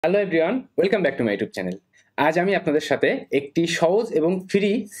Hello everyone, welcome back to my YouTube channel. আজ আমি আপনাদের সাথে একটি সহজ এবং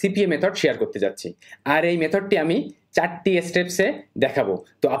ফ্রি সিপিএ মেথড শেয়ার করতে যাচ্ছি। আর এই মেথডটি আমি 4টি স্টেপসে দেখাবো।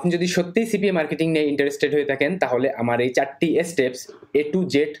 তো আপনি যদি সত্যিই সিপিএ মার্কেটিং নিয়ে ইন্টারেস্টেড হয়ে থাকেন তাহলে আমার এই 4টি স্টেপস এ টু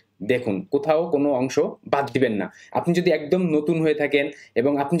জেড দেখুন, কোথাও কোনো অংশ বাদ দিবেন না। আপনি যদি একদম নতুন হয়ে থাকেন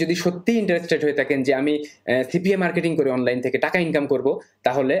এবং আপনি যদি সত্যিই ইন্টারেস্টেড হয়ে থাকেন যে আমি সিপিএ মার্কেটিং করে অনলাইন থেকে টাকা ইনকাম করব,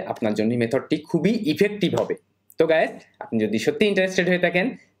 তাহলে আপনার জন্য মেথডটি খুবই ইফেক্টিভ হবে। তো গাইস, আপনি যদি সত্যি ইন্টারেস্টেড হয়ে থাকেন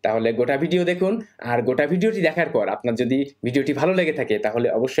তাহলে গোটা ভিডিও দেখুন। আর গোটা ভিডিওটি দেখার পর আপনার যদি ভিডিওটি ভালো লেগে থাকে তাহলে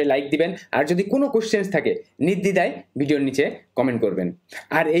অবশ্যই লাইক দিবেন। আর যদি কোনো কোশ্চেন্স থাকে নির্দ্বিধায় ভিডিওর নিচে কমেন্ট করবেন।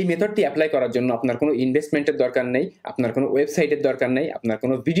 আর এই মেথডটি অ্যাপ্লাই করার জন্য আপনার কোনো ইনভেস্টমেন্টের দরকার নেই, আপনার কোনো ওয়েবসাইটের দরকার নেই, আপনার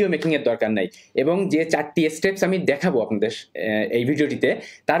কোনো ভিডিও মেকিংয়ের দরকার নেই। এবং যে 4টি স্টেপস আমি দেখাবো আপনাদের এই ভিডিওটিতে,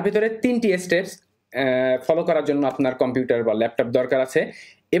 তার ভেতরে 3টি স্টেপস ফলো করার জন্য আপনার কম্পিউটার বা ল্যাপটপ দরকার আছে।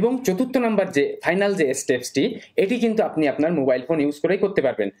 এবং চতুর্থ নাম্বার যে ফাইনাল যে স্টেপসটি, এটি কিন্তু আপনি আপনার মোবাইল ফোন ইউজ করেই করতে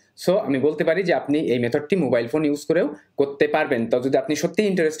পারবেন। সো আমি বলতে পারি যে আপনি এই মেথডটি মোবাইল ফোন ইউজ করেও করতে পারবেন। তো যদি আপনি সত্যিই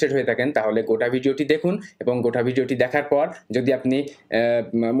ইন্টারেস্টেড হয়ে থাকেন তাহলে গোটা ভিডিওটি দেখুন, এবং গোটা ভিডিওটি দেখার পর যদি আপনি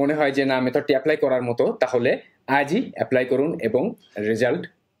মনে হয় যে না মেথডটি অ্যাপ্লাই করার মতো, তাহলে আজই অ্যাপ্লাই করুন এবং রেজাল্ট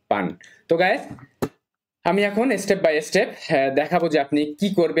পান। তো গাইস, আমি এখন স্টেপ বাই স্টেপ দেখাবো যে আপনি কি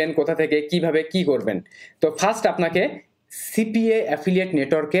করবেন, কোথা থেকে কিভাবে কি করবেন। তো ফার্স্ট আপনাকে সিপিএ অ্যাফিলিয়েট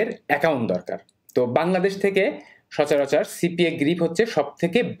নেটওয়ার্কের অ্যাকাউন্ট দরকার। তো বাংলাদেশ থেকে সচরাচর সিপিএ গ্রিপ হচ্ছে সব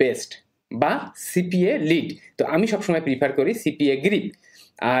থেকে বেস্ট, বা সিপিএ লিড। তো আমি সবসময় প্রিফার করি সিপিএ গ্রিপ।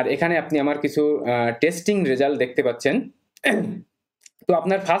 আর এখানে আপনি আমার কিছু টেস্টিং রেজাল্ট দেখতে পাচ্ছেন। তো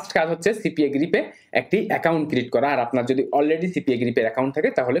আপনার ফার্স্ট কাজ হচ্ছে সিপিএ গ্রিপে একটি অ্যাকাউন্ট ক্রিয়েট করা। আর আপনার যদি অলরেডি সিপিএ গ্রিপের অ্যাকাউন্ট থাকে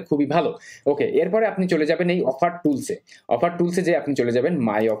তাহলে খুবই ভালো। ওকে, এরপরে আপনি চলে যাবেন এই অফার টুলসে যে আপনি চলে যাবেন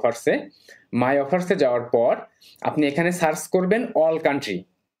মাই অফার্সে যাওয়ার পর আপনি এখানে সার্চ করবেন অল কান্ট্রি।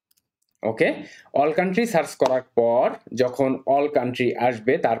 ওকে, অল কান্ট্রি সার্চ করার পর যখন অল কান্ট্রি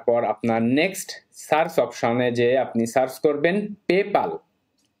আসবে, তারপর আপনার নেক্সট সার্চ অপশনে যে আপনি সার্চ করবেন পেপাল।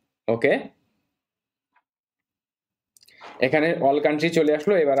 ওকে, এখানে অল কান্ট্রি চলে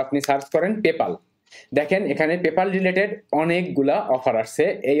আসলো। এবার আপনি সার্চ করেন পেপাল। দেখেন এখানে পেপাল রিলেটেড অনেকগুলা অফার আসছে।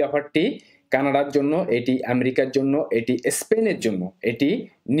 এই অফারটি কানাডার জন্য, এটি আমেরিকার জন্য, এটি স্পেনের জন্য, এটি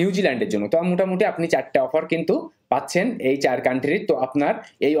নিউজিল্যান্ডের জন্য। তো মোটামুটি আপনি 4টা অফার কিন্তু পাচ্ছেন এই 4 কান্ট্রির। তো আপনার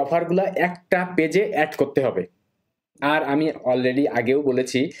এই অফারগুলা একটা পেজে অ্যাড করতে হবে। আর আমি অলরেডি আগেও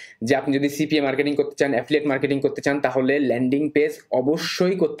বলেছি যে আপনি যদি সিপিএ মার্কেটিং করতে চান, অ্যাফিলিয়েট মার্কেটিং করতে চান, তাহলে ল্যান্ডিং পেজ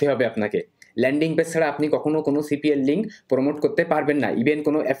অবশ্যই করতে হবে আপনাকে। ল্যান্ডিং পেজ ছাড়া আপনি কখনো কোনো সিপিএর লিঙ্ক প্রমোট করতে পারবেন না, ইভেন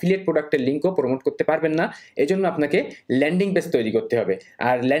কোনো অ্যাফিলিয়েট প্রোডাক্টের লিঙ্কও প্রমোট করতে পারবেন না। এজন্য আপনাকে ল্যান্ডিং পেজ তৈরি করতে হবে।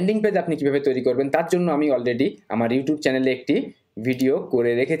 আর ল্যান্ডিং পেজ আপনি কিভাবে তৈরি করবেন তার জন্য আমি অলরেডি আমার ইউটিউব চ্যানেলে একটি ভিডিও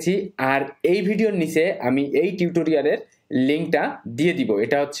করে রেখেছি। আর এই ভিডিওর নিচে আমি এই টিউটোরিয়ালের লিঙ্কটা দিয়ে দিব।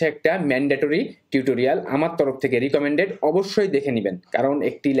 এটা হচ্ছে একটা ম্যান্ডেটরি টিউটোরিয়াল, আমার তরফ থেকে রিকমেন্ডেড। অবশ্যই দেখে নেবেন, কারণ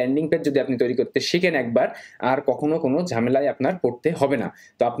একটি ল্যান্ডিং পেজ যদি আপনি তৈরি করতে শিখেন একবার, আর কখনো কোনো ঝামেলায় আপনার পড়তে হবে না।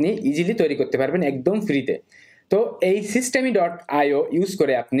 তো আপনি ইজিলি তৈরি করতে পারবেন একদম ফ্রিতে। তো এই systemi.io ইউজ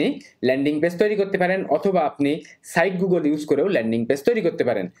করে আপনি ল্যান্ডিং পেজ তৈরি করতে পারেন, অথবা আপনি সাইট গুগল ইউজ করেও ল্যান্ডিং পেজ তৈরি করতে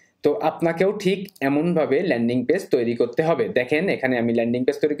পারেন। তো আপনাকেও ঠিক এমনভাবে ল্যান্ডিং পেজ তৈরি করতে হবে। দেখেন এখানে আমি ল্যান্ডিং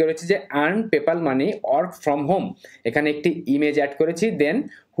পেজ তৈরি করেছি যে earn PayPal money work from home. এখানে একটি ইমেজ অ্যাড করেছি, দেন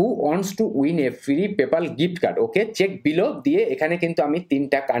who wants to win A free PayPal gift card. Okay, check below দিয়ে এখানে কিন্তু আমি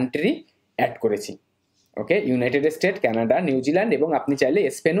 3টা কান্ট্রি অ্যাড করেছি। ওকে, ইউনাইটেড স্টেট, কানাডা, নিউজিল্যান্ড, এবং আপনি চাইলে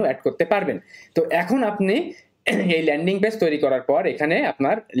স্পেনও অ্যাড করতে পারবেন। তো এখন আপনি এই ল্যান্ডিং পেজ তৈরি করার পর এখানে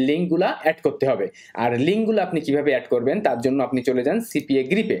আপনার লিঙ্কগুলা অ্যাড করতে হবে। আর লিঙ্কগুলো আপনি কিভাবে অ্যাড করবেন তার জন্য আপনি চলে যান সিপিএ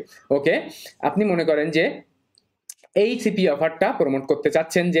গ্রিপে। ওকে, আপনি মনে করেন যে এই সিপি অফারটা প্রমোট করতে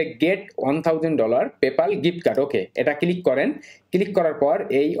চাচ্ছেন যে গেট $1000 পেপাল গিফট কার্ড। ওকে, এটা ক্লিক করেন। ক্লিক করার পর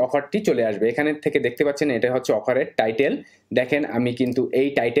এই অফারটি চলে আসবে। এখানে থেকে দেখতে পাচ্ছেন এটা হচ্ছে অফারের টাইটেল। দেখেন আমি কিন্তু এই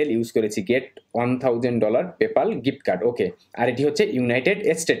টাইটেল ইউজ করেছি, গেট $1000 পেপাল গিফট কার্ড। ওকে, আর এটি হচ্ছে ইউনাইটেড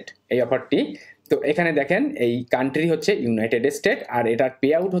স্টেট এই অফারটি। তো এখানে দেখেন এই কান্ট্রি হচ্ছে ইউনাইটেড স্টেট, আর এটার পে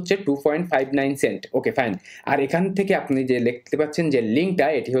আউট হচ্ছে 2.59 সেন্ট। ওকে, ফাইন। আর এখান থেকে আপনি যে দেখতে পাচ্ছেন যে লিঙ্কটা,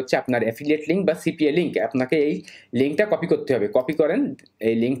 এটি হচ্ছে আপনার অ্যাফিলিয়েট লিঙ্ক বা সিপিএ লিঙ্ক। আপনাকে এই লিঙ্কটা কপি করতে হবে। কপি করেন,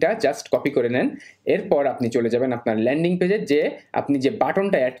 এই লিঙ্কটা জাস্ট কপি করে নেন। এরপর আপনি চলে যাবেন আপনার ল্যান্ডিং পেজে, যে আপনি যে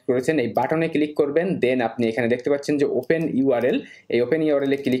বাটনটা অ্যাড করেছেন এই বাটনে ক্লিক করবেন। দেন আপনি এখানে দেখতে পাচ্ছেন যে ওপেন ইউআরএল। এই ওপেন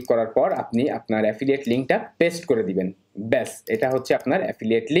ইউআরএল এ ক্লিক করার পর আপনি আপনার অ্যাফিলিয়েট লিঙ্কটা পেস্ট করে দিবেন। ব্যাস, এটা হচ্ছে আপনার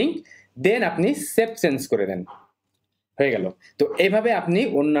অ্যাফিলিয়েট লিঙ্ক। দেন আপনি সেভ চেঞ্জ করে দেন, হয়ে গেল। তো এইভাবে আপনি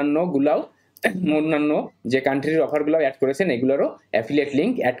অন্যান্য যে কান্ট্রির অফারগুলো অ্যাড করেছেন এগুলোরও অ্যাফিলিয়েট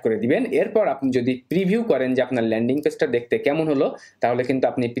লিঙ্ক অ্যাড করে দিবেন। এরপর আপনি যদি প্রিভিউ করেন যে আপনার ল্যান্ডিং পেজটা দেখতে কেমন হলো, তাহলে কিন্তু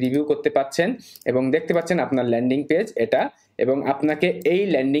আপনি প্রিভিউ করতে পাচ্ছেন এবং দেখতে পাচ্ছেন আপনার ল্যান্ডিং পেজ এটা, এবং আপনাকে এই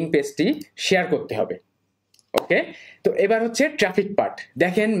ল্যান্ডিং পেজটি শেয়ার করতে হবে। ওকে, তো এবার হচ্ছে ট্রাফিক পার্ট।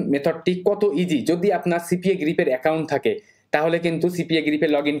 দেখেন মেথডটি কত ইজি। যদি আপনার সিপিএ গ্রিপের অ্যাকাউন্ট থাকে তাহলে কিন্তু সিপিএ গ্রিপে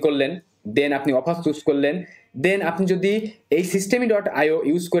লগ ইন করলেন, দেন আপনি অফার চুজ করলেন, দেন আপনি যদি এই systemi.io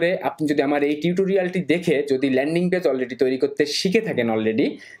ইউজ করে আপনি যদি আমার এই টিউটোরিয়ালটি দেখে যদি ল্যান্ডিং পেজ অলরেডি তৈরি করতে শিখে থাকেন অলরেডি,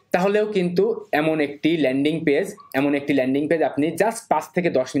 তাহলেও কিন্তু এমন একটি ল্যান্ডিং পেজ আপনি জাস্ট 5 থেকে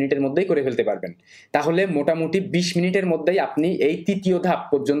 10 মিনিটের মধ্যেই করে ফেলতে পারবেন। তাহলে মোটামুটি 20 মিনিটের মধ্যেই আপনি এই তৃতীয় ধাপ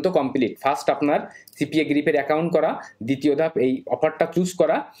পর্যন্ত কমপ্লিট। ফার্স্ট আপনার সিপিএ গ্রিপের অ্যাকাউন্ট করা, দ্বিতীয় ধাপ এই অফারটা চুজ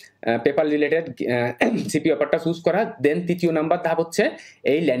করা, পেপাল রিলেটেড সিপি অফারটা চুজ করা, দেন তৃতীয় নাম্বার ধাপ হচ্ছে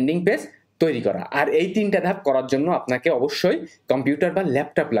এই ল্যান্ডিং পেজ তৈরি করা। আর এই তিনটা ধাপ করার জন্য আপনাকে অবশ্যই কম্পিউটার বা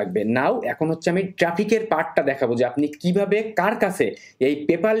ল্যাপটপ লাগবে। নাও এখন হচ্ছে আমি ট্রাফিকের পার্টটা দেখাবো যে আপনি কিভাবে কার কাছে এই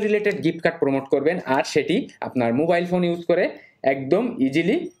PayPal related gift card promote করবেন, আর সেটি আপনার মোবাইল ফোন ইউজ করে একদম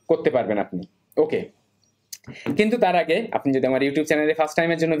ইজিলি করতে পারবেন আপনি। ওকে, কিন্তু তার আগে আপনি যদি আমার ইউটিউব চ্যানেলে ফার্স্ট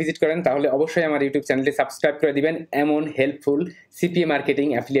টাইমের জন্য ভিজিট করেন তাহলে অবশ্যই আমার ইউটিউব চ্যানেলটি সাবস্ক্রাইব করে দিবেন এমন helpful CPA marketing,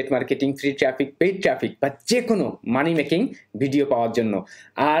 affiliate marketing, free traffic, paid traffic বা যে কোনো মানি মেকিং ভিডিও পাওয়ার জন্য।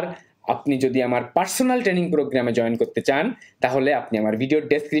 আর আপনি যদি আমার পার্সোনাল ট্রেনিং প্রোগ্রামে জয়েন করতে চান তাহলে আপনি আমার ভিডিওর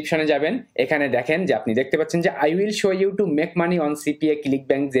ডেসক্রিপশনে যাবেন, এখানে দেখেন যে আপনি দেখতে পাচ্ছেন যে I will show you to make money on CPA, click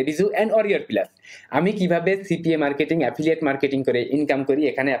bank, জেবিজু and warrior plus. আমি কিভাবে সিপিএ মার্কেটিং, অ্যাফিলিয়েট মার্কেটিং করে ইনকাম করি,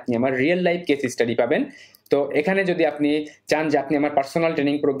 এখানে আপনি আমার রিয়েল লাইফ কেস স্টাডি পাবেন। তো এখানে যদি আপনি চান যে আপনি আমার পার্সোনাল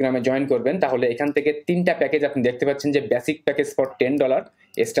ট্রেনিং প্রোগ্রামে জয়েন করবেন তাহলে এখান থেকে তিনটা প্যাকেজ আপনি দেখতে পাচ্ছেন যে basic package for $10,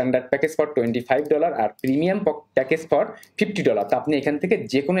 standard package for $25 R premium package for $50। তো আপনি এখান থেকে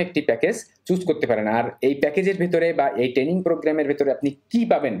যে কোনো একটি প্যাকেজ চুজ করতে পারেন। আর এই প্যাকেজের ভিতরে বা এই ট্রেনিং প্রোগ্রামের ভিতরে আপনি কি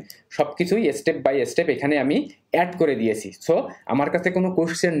পাবেন সবকিছুই স্টেপ বাই স্টেপ এখানে আমি অ্যাড করে দিয়েছি। সো আমার কাছে কোনো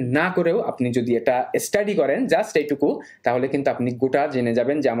কোশ্চেন না করেও আপনি যদি এটা স্টাডি করেন জাস্ট এইটুকু, তাহলে কিন্তু আপনি গোটা জেনে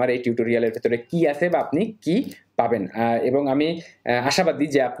যাবেন যে আমার এই টিউটোরিয়ালের ভিতরে কি আছে বা আপনি কি পাবেন। এবং আমি আশাবাদী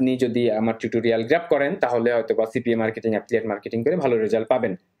যে আপনি যদি আমার টিউটোরিয়াল গ্র্যাব করেন তাহলে হয়তো বা সিপিএ মার্কেটিং, অ্যাফিলিয়েট মার্কেটিং করে ভালো রেজাল্ট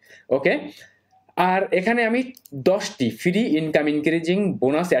পাবেন। ওকে, আর এখানে আমি 10টি free income increasing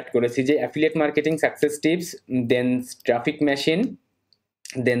bonus add করেছি, যে affiliate marketing success tips, then traffic machine,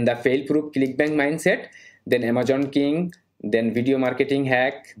 then the fail proof click bank mindset, then Amazon king, then video marketing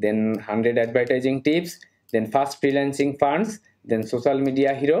hack, then 100 advertising tips, then fast freelancing funds, then social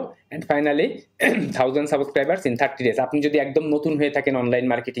media hero, and finally 1000 subscribers in 30 days. আপনি যদি একদম নতুন হয়ে থাকেন online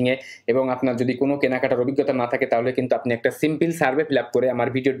মার্কেটিংয়ে এবং আপনার যদি কোনো কেনাকাটার অভিজ্ঞতা না থাকে তাহলে কিন্তু আপনি একটা সিম্পল সার্ভে ফিল আপ করে আমার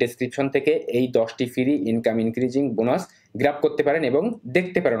ভিডিও ডেসক্রিপশন থেকে এই 10টি free income increasing bonus grab করতে পারেন এবং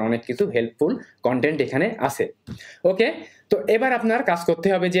দেখতে পারেন অনেক কিছু হেল্পফুল কন্টেন্ট এখানে আছে। ওকে, তো এবার আপনার কাজ করতে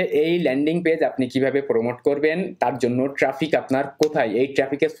হবে যে এই ল্যান্ডিং পেজ আপনি কিভাবে প্রমোট করবেন, তার জন্য ট্রাফিক আপনার কোথায়, এই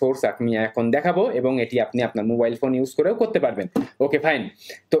ট্রাফিকের সোর্স আমি এখন দেখাবো এবং এটি আপনি আপনার মোবাইল ফোন ইউজ করেও করতে পারবেন। ওকে ফাইন,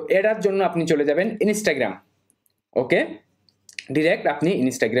 তো এটার জন্য আপনি চলে যাবেন ইনস্টাগ্রাম। ওকে, ডিরেক্ট আপনি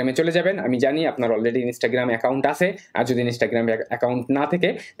ইনস্টাগ্রামে চলে যাবেন। আমি জানি আপনার অলরেডি ইনস্টাগ্রাম অ্যাকাউন্ট আছে, আর যদি ইনস্টাগ্রাম অ্যাকাউন্ট না থাকে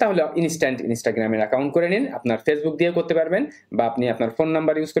তাহলে ইনস্ট্যান্ট ইনস্টাগ্রামের অ্যাকাউন্ট করে নিন। আপনার ফেসবুক দিয়ে করতে পারবেন বা আপনি আপনার ফোন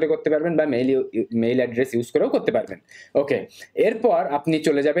নাম্বার ইউজ করে করতে পারবেন বা মেইল অ্যাড্রেস ইউজ করেও করতে পারবেন। ওকে, এরপর আপনি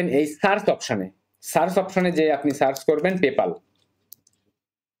চলে যাবেন এই সার্চ অপশনে। সার্চ অপশনে যে আপনি সার্চ করবেন পেপাল।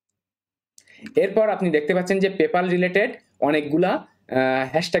 এরপর আপনি দেখতে পাচ্ছেন যে পেপাল রিলেটেড অনেকগুলা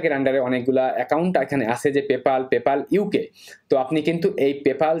হ্যাশট্যাগের আন্ডারে অনেকগুলা অ্যাকাউন্ট এখানে আছে, যে পেপাল ইউকে। তো আপনি কিন্তু এই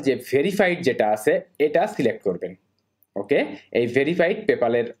পেপাল যে ভেরিফাইড যেটা আছে এটা সিলেক্ট করবেন। ওকে, এই ভেরিফাইড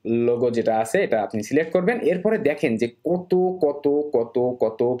পেপালের লোগো যেটা আছে এটা আপনি সিলেক্ট করবেন। এরপরে দেখেন যে কত কত কত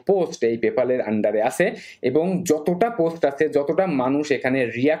কত পোস্ট এই পেপালের আন্ডারে আছে এবং যতটা পোস্ট আছে, যতটা মানুষ এখানে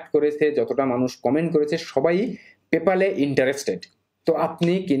রিয়াক্ট করেছে, যতটা মানুষ কমেন্ট করেছে, সবাই পেপালে ইন্টারেস্টেড। তো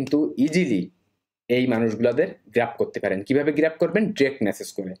আপনি কিন্তু ইজিলি এই মানুষগুলোদের গ্র্যাব করতে পারেন। কিভাবে গ্র্যাব করবেন? ডিরেক্ট মেসেজ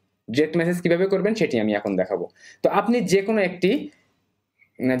করে। ডিরেক্ট মেসেজ কিভাবে করবেন সেটি আমি এখন দেখাবো। তো আপনি যে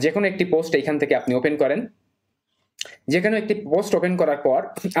কোনো একটি পোস্ট এখান থেকে আপনি ওপেন করেন। যে কোনো একটি পোস্ট ওপেন করার পর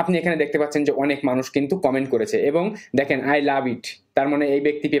আপনি এখানে দেখতে পাচ্ছেন যে অনেক মানুষ কিন্তু কমেন্ট করেছে এবং দেখেন আই লাভ ইট, তার মানে এই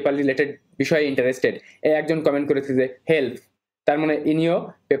ব্যক্তি পেপার রিলেটেড বিষয়ে ইন্টারেস্টেড। একজন কমেন্ট করেছে যে হেল্প, তার মানে ইনিও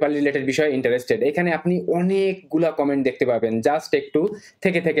পেপার রিলেটেড বিষয়ে ইন্টারেস্টেড। এখানে আপনি অনেকগুলা কমেন্ট দেখতে পাবেন। জাস্ট একটু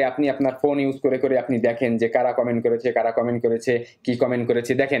থেকে থেকে আপনি আপনার ফোন ইউজ করে করে আপনি দেখেন যে কারা কমেন্ট করেছে, কি কমেন্ট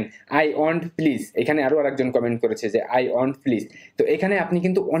করেছে। দেখেন আই ওয়ান্ট প্লিজ, এখানে আরো আরেকজন কমেন্ট করেছে যে আই ওয়ান্ট প্লিজ। তো এখানে আপনি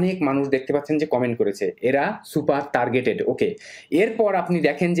কিন্তু অনেক মানুষ দেখতে পাচ্ছেন যে কমেন্ট করেছে, এরা সুপার টার্গেটেড। ওকে, এরপর আপনি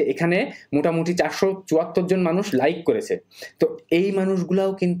দেখেন যে এখানে মোটামুটি 474 জন মানুষ লাইক করেছে। তো এই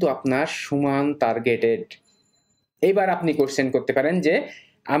মানুষগুলাও কিন্তু আপনার সমান টার্গেটেড। এইবার আপনি কোশ্চেন করতে পারেন যে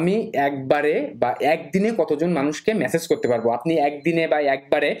আমি একবারে বা একদিনে কতজন মানুষকে মেসেজ করতে পারবো। আপনি একদিনে বা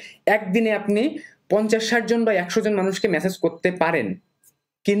একদিনে আপনি 50-60 জন বা 100 জন মানুষকে মেসেজ করতে পারেন,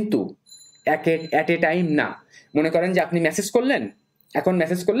 কিন্তু অ্যাট এ টাইম না। মনে করেন যে আপনি মেসেজ করলেন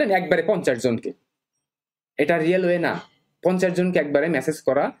একবারে 50 জনকে, এটা রিয়েল ওয়ে না। 50 জনকে একবারে মেসেজ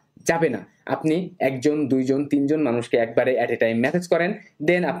করা যাবে না। আপনি 1 জন 2 জন 3 জন মানুষকে একবারে এট এ টাইম মেসেজ করেন,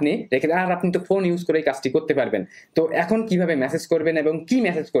 দেন আপনি রেখে দেন। আর আপনি তো ফোন ইউজ করে কাজটি করতে পারবেন। তো এখন কিভাবে মেসেজ করবেন এবং কি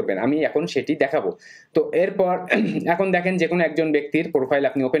মেসেজ করবেন আমি এখন সেটি দেখাবো। তো এরপর এখন দেখেন যে কোনো একজন ব্যক্তির প্রোফাইল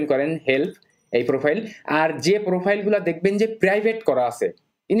আপনি ওপেন করেন, হেল্প এই প্রোফাইল, আর যে প্রোফাইলগুলো দেখবেন যে প্রাইভেট করা আছে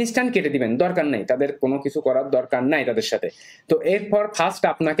ইনস্ট্যান্ট কেটে দিবেন, দরকার নাই, তাদের কোনো কিছু করার দরকার নাই তাদের সাথে। তো এরপর ফার্স্ট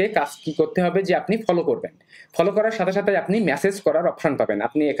আপনাকে কাজ কি করতে হবে যে আপনি ফলো করবেন। ফলো করার সাথে সাথে আপনি মেসেজ করার অপশন পাবেন।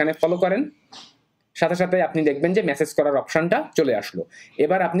 আপনি এখানে ফলো করেন, সাথে সাথে আপনি দেখবেন যে মেসেজ করার অপশনটা চলে আসলো।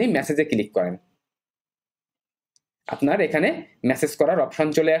 এবার আপনি মেসেজে ক্লিক করেন, আপনার এখানে মেসেজ করার অপশন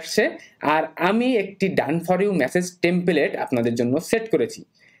চলে আসছে। আর আমি একটি done for you message template আপনাদের জন্য সেট করেছি।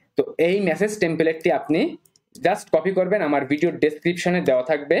 তো এই মেসেজ টেমপ্লেটটি আপনি জাস্ট কপি করবেন, আমার ভিডিওর ডেসক্রিপশনে দেওয়া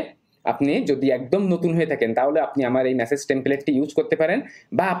থাকবে। আপনি যদি একদম নতুন হয়ে থাকেন তাহলে আপনি আমার এই মেসেজ টেমপ্লেটটি ইউজ করতে পারেন,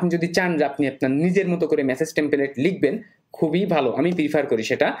 বা আপনি যদি চান যে আপনি আপনার নিজের মতো করে মেসেজ টেমপ্লেট লিখবেন, খুবই ভালো, আমি প্রিফার করি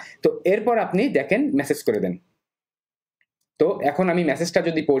সেটা। তো এরপর আপনি দেখেন মেসেজ করে দেন। তো এখন আমি মেসেজটা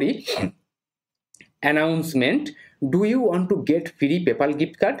যদি পড়ি, announcement, do you want to get free PayPal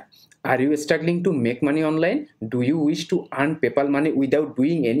gift card? Are you struggling to make money online? Do you wish to earn PayPal money without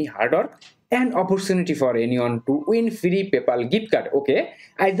doing any hard work? An opportunity for anyone to win free PayPal gift card. Okay,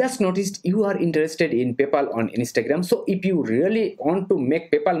 I just noticed you are interested in PayPal on Instagram. So if you really want to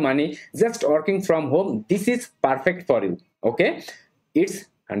make PayPal money just working from home, this is perfect for you. Okay, it's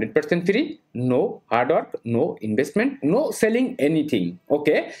 100% free, no hard work, no investment, no selling anything.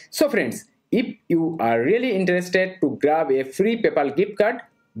 Okay, so friends, if you are really interested to grab a free PayPal gift card,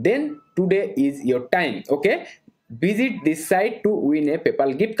 then today is your time. Okay, visit this site to win a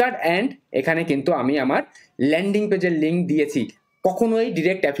PayPal gift card. And এখানে কিন্তু আমি আমার landing পেজের link দিয়েছি, কখনোই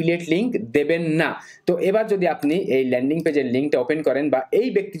direct affiliate link দেবেন না। তো এবার যদি আপনি এই ল্যান্ডিং পেজের লিংকটা ওপেন করেন, বা এই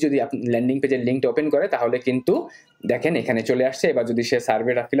ব্যক্তি যদি ল্যান্ডিং পেজের লিংকটা ওপেন করে, তাহলে কিন্তু দেখেন এখানে চলে আসছে। এবার যদি সে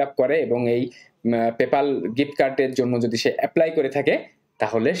সার্ভেটা ফিল আপ করে এবং এই পেপাল গিফট কার্ডের জন্য যদি সে অ্যাপ্লাই করে থাকে,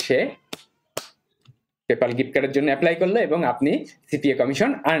 তাহলে সে পেপাল গিফট কার্ডের জন্য অ্যাপ্লাই করলো এবং আপনি সিপিএ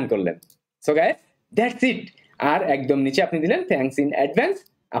কমিশন আর্ন করলেন। So guys, that's it. আর একদম নিচে আপনি দিলেন থ্যাঙ্কস ইন অ্যাডভান্স,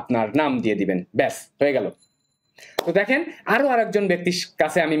 আপনার নাম দিয়ে দিবেন, ব্যাস হয়ে গেল। তো দেখেন আরো আরেকজন ব্যক্তির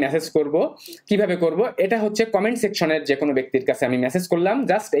কাছে আমি মেসেজ করব, কিভাবে করব, এটা হচ্ছে কমেন্ট সেকশনের যে কোনো ব্যক্তির কাছে আমি মেসেজ করলাম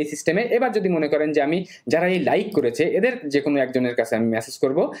জাস্ট এই সিস্টেমে। এবার যদি মনে করেন যে আমি যারা এই লাইক করেছে এদের যে কোনো একজনের কাছে আমি মেসেজ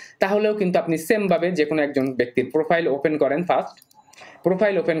করব, তাহলেও কিন্তু আপনি সেম ভাবে যে কোনো একজন ব্যক্তির প্রোফাইল ওপেন করেন। ফার্স্ট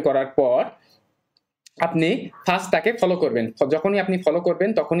প্রোফাইল ওপেন করার পর আপনি ফার্স্ট তাকে ফলো করবেন। যখনই আপনি ফলো করবেন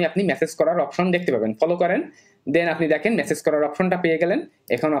তখনই আপনি মেসেজ করার অপশন দেখতে পাবেন। ফলো করেন, দেন আপনি দেখেন মেসেজ করার অপশনটা পেয়ে গেলেন।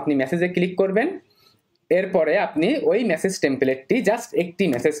 এখন আপনি মেসেজে ক্লিক করবেন। এরপরে আপনি ওই মেসেজ টেমপ্লেটটি জাস্ট একটি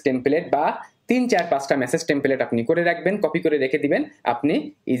মেসেজ টেমপ্লেট বা 3 4 5টা মেসেজ টেমপ্লেট আপনি করে রাখবেন, কপি করে রেখে দিবেন, আপনি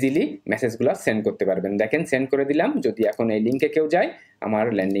ইজিলি মেসেজগুলো সেন্ড করতে পারবেন। দেখেন সেন্ড করে দিলাম। যদি এখন এই লিঙ্কে কেউ যায়, আমার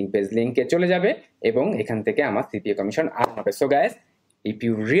ল্যান্ডিং পেজ লিঙ্কে চলে যাবে এবং এখান থেকে আমার সিপিএ কমিশন আর্ন হবে। So guys, if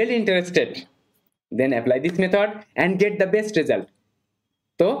you really interested, then apply this method and get the best result.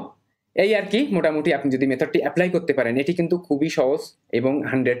 তো এই আর কি, মোটামুটি আপনি যদি মেথডটি অ্যাপ্লাই করতে পারেন, এটি কিন্তু খুবই সহজ এবং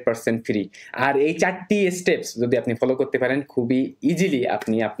 100% ফ্রি। আর এই 4টি স্টেপস যদি আপনি ফলো করতে পারেন, খুবই ইজিলি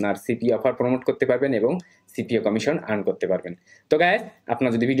আপনি আপনার সিপিএ অফার প্রমোট করতে পারবেন এবং সিপিএ কমিশন আর্ন করতে পারবেন। তো গাইস,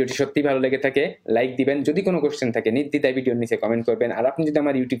 আপনার যদি ভিডিওটি সত্যি ভালো লেগে থাকে লাইক দিবেন, যদি কোনো কোশ্চেন থাকে নির্দ্বিধায় ভিডিওর নিচে কমেন্ট করবেন। আর আপনি যদি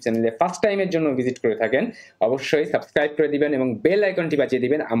আমার ইউটিউব চ্যানেলে ফার্স্ট টাইমের জন্য ভিজিট করে থাকেন, অবশ্যই সাবস্ক্রাইব করে দিবেন এবং বেল আইকনটি বাজিয়ে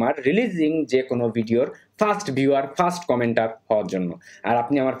দিবেন আমার রিলিজিং যে কোনো ভিডিওর ফার্স্ট ভিউয়ার, ফার্স্ট কমেন্টার হওয়ার জন্য। আর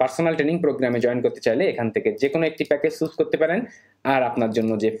আপনি আমার পার্সোনাল ট্রেনিং প্রোগ্রামে জয়েন করতে চাইলে এখান থেকে যে কোনো একটি প্যাকেজ চুজ করতে পারেন। আর আপনার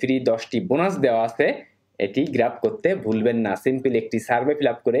জন্য যে ফ্রি 10টি বোনাস দেওয়া আছে, এটি গ্র্যাব করতে ভুলবেন না। সিম্পল একটি সার্ভে ফিল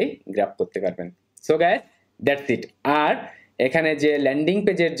আপ করেই গ্র্যাব করতে পারবেন। So guys, that's it. আর এখানে যে ল্যান্ডিং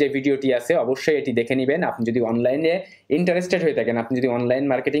পেজের যে ভিডিওটি আছে, অবশ্যই এটি দেখে নেবেন। আপনি যদি অনলাইনে ইন্টারেস্টেড হয়ে থাকেন, আপনি যদি অনলাইন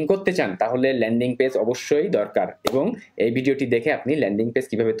মার্কেটিং করতে চান, তাহলে ল্যান্ডিং পেজ অবশ্যই দরকার এবং এই ভিডিওটি দেখে আপনি ল্যান্ডিং পেজ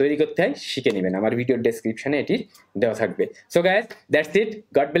কিভাবে তৈরি করতে হয় শিখে নেবেন। আমার ভিডিওর ডেসক্রিপশনে এটি দেওয়া থাকবে। So guys, that's it.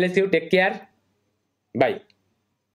 God bless you, take care, by.